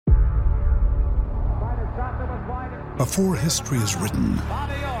Before history is written,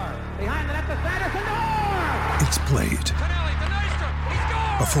 it's played.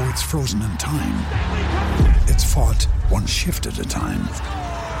 Before it's frozen in time, it's fought one shift at a time.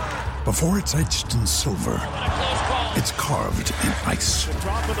 Before it's etched in silver, it's carved in ice.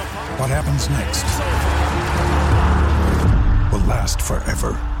 What happens next will last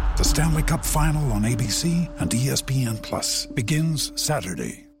forever. The Stanley Cup Final on ABC and ESPN Plus begins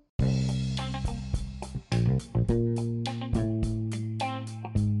Saturday.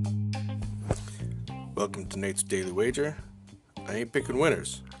 Welcome to Nate's Daily Wager. I ain't picking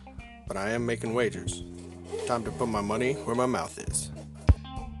winners, but I am making wagers. Time to put my money where my mouth is.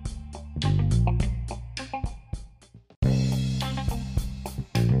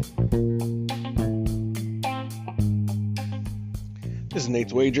 This is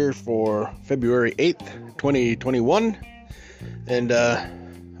Nate's Wager for February 8th, 2021. And,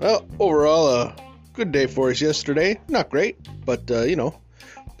 overall, a good day for us yesterday. Not great, but,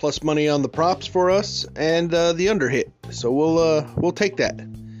 plus money on the props for us and the under hit. So we'll take that.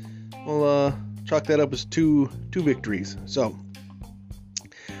 We'll chalk that up as two victories. So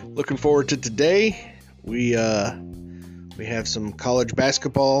looking forward to today. We have some college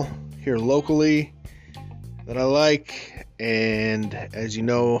basketball here locally that I like, and as you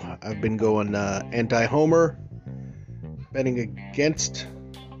know, I've been going anti-homer, betting against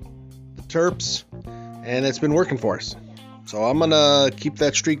the Terps, and it's been working for us. So I'm going to keep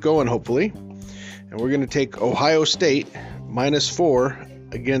that streak going, hopefully. And we're going to take Ohio State -4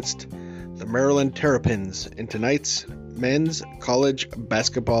 against the Maryland Terrapins in tonight's men's college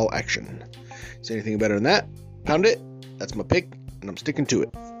basketball action. See anything better than that? Pound it. That's my pick, and I'm sticking to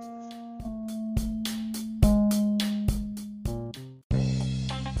it.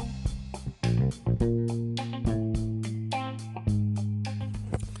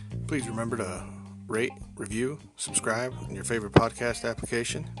 Please remember to rate, review, subscribe in your favorite podcast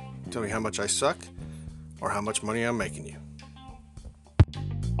application. Tell me how much I suck or how much money I'm making you.